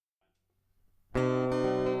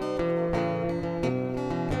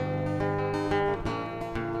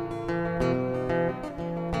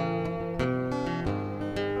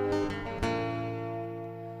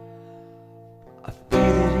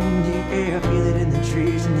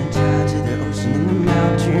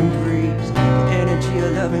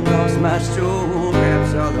my soul.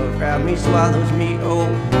 Wraps all around me, swallows me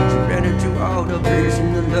whole. Surrender to all the peace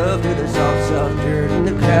and the love, to the soft, soft dirt and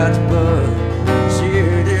the clouds above.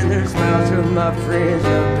 Seared in the smiles of my friends,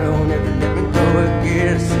 love don't ever let me go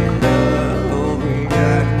again. Say love me, I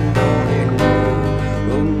don't let go.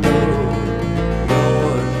 Oh no,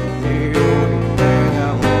 you're the only thing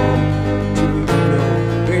I want to know.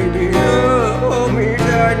 Baby, love me,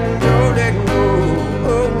 I don't let go.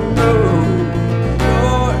 Oh no,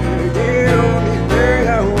 you're the only thing I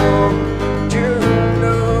want to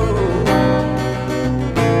know.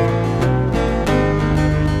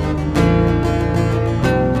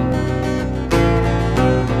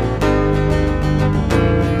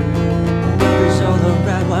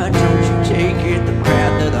 Why don't you take it? The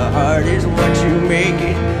craft of the heart is what you make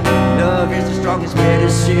it. Love is the strongest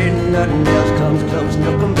medicine. Nothing else comes close,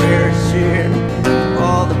 no comparison.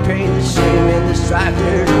 All the pain, the shame, and the strife,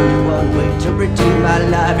 there's only one way to redeem my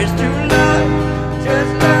life. It's through love,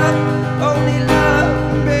 just love, only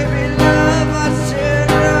love, baby, love. I said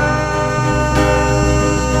love,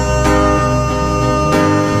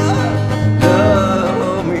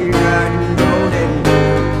 love me right and don't let go.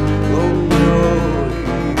 Oh no.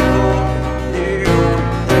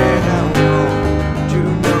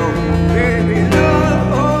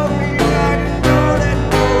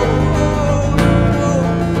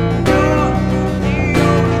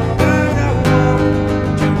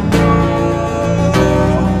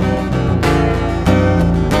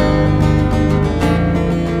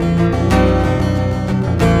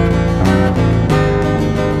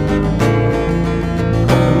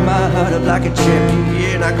 Like a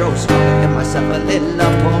champion, I grow stronger than myself. A little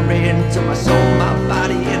love pour into my soul, my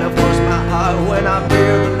body, and of course my heart. When I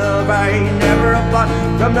feel the love, I ain't never apart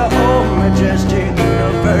from the whole majestic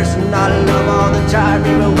universe. And I love all the time,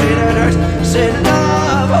 even when it hurts. Said